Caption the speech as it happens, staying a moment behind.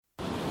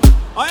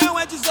I am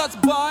where Jesus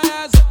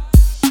boys.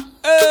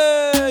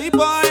 Hey,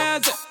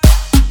 boys.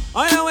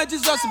 I am where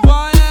Jesus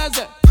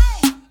boys.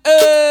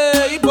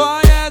 Hey,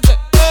 boys.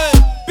 Hey,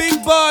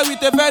 big boy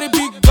with a very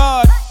big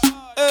God.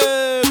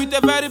 Hey, with a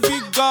very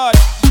big God.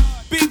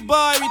 Big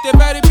boy with a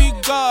very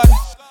big God.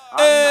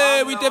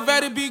 Hey, with a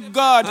very big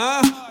God.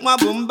 My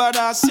boomba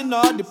dancing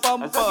all the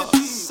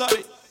pumpers.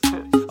 Sorry.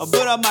 I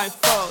put up my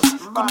foes.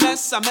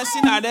 Goodness, I'm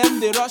messing at them,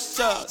 they rush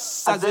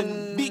us. As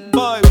in big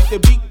boy with a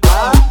big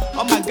God.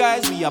 All my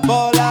guys, we are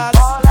ballers.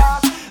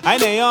 I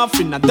ain't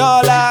offering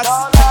 $dollars.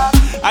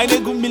 I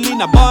ain't good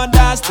million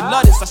abundance. The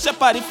Lord is a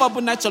shepherd, if I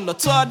put natural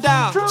tour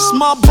down.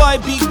 Small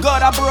boy, big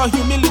God, I brought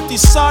humility.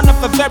 Son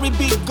of a very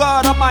big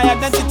God. All my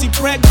identity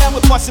pregnant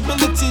with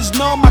possibilities.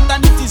 No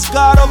maternity's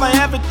God over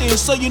everything.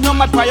 So you know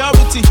my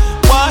priority.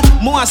 What?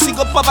 More and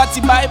single poverty,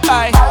 bye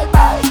bye.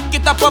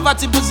 Get a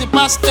poverty, busy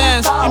past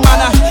tense.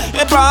 Imana,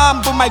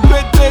 Abraham, but my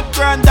great great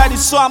granddaddy.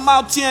 So I'm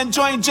out here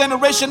enjoying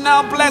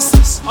generational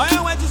blessings. I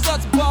am where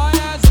Jesus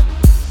boys.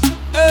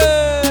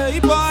 Hey,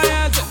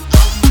 boys.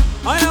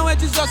 I am where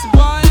Jesus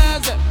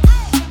boys.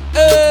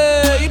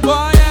 Hey,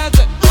 boys.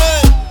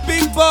 Hey,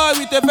 big boy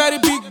with a very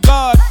big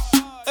God.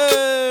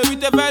 Hey,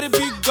 with a very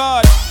big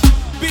God.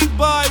 Big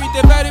boy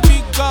with a very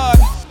big God.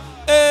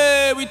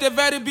 Hey, with a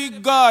very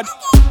big God.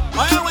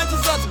 I am where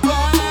Jesus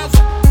boys.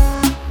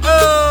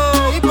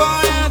 Hey,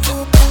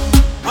 boys.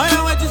 I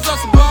am where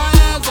Jesus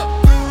boys.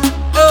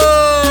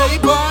 Hey,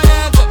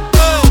 boys.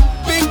 Hey,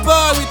 big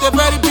boy with a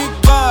very big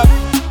God.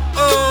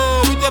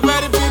 Hey, with a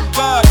very big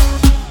God.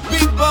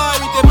 Big boy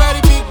with a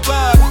very big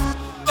God.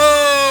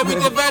 Hey,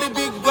 with a very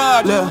big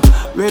God. Look,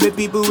 where the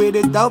people with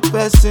the doubt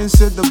person.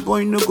 Said the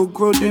boy no go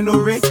grow, they no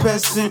rate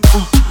person.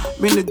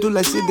 When they do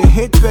like say they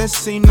hate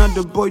person. Now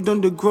the boy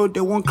don't they grow,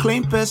 they won't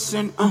claim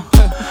person.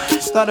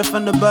 Started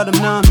from the bottom,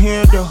 now I'm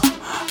here though.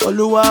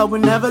 Oluwa, I will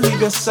never leave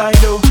your side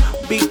though.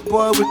 Big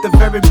boy with a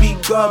very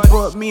big God.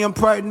 Brought me and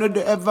pride, no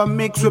they ever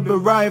mix with the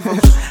rivals.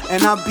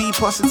 And I be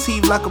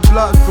positive like a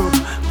blood group.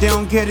 They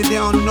don't get it, they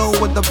don't know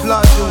what the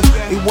blood do.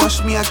 They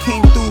watched me, I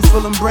came through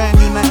feeling brand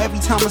new. Now every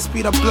time I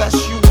speed, I bless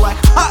you like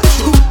hot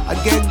shoe. I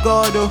get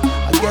God though,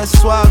 I get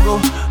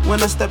swaggo.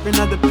 When I step in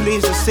other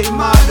place, I say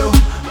motto.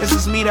 This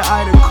is me that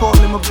I call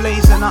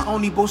Limoblaze. And I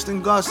only boast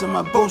in God, so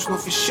my boast no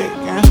for shit,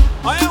 man.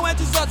 I am where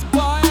Jesus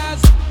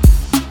boys.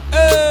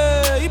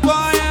 Hey,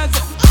 boys.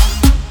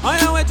 I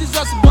am where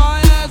Jesus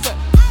boys.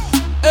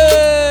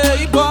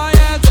 Hey,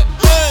 boys.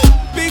 Hey,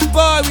 big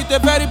boy with a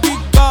very big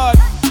God.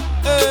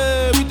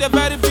 Hey, with a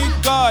very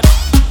big God.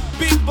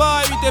 Big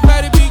boy with a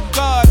very big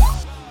God.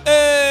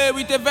 Hey,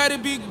 with a very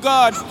big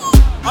God.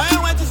 I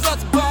am where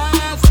Jesus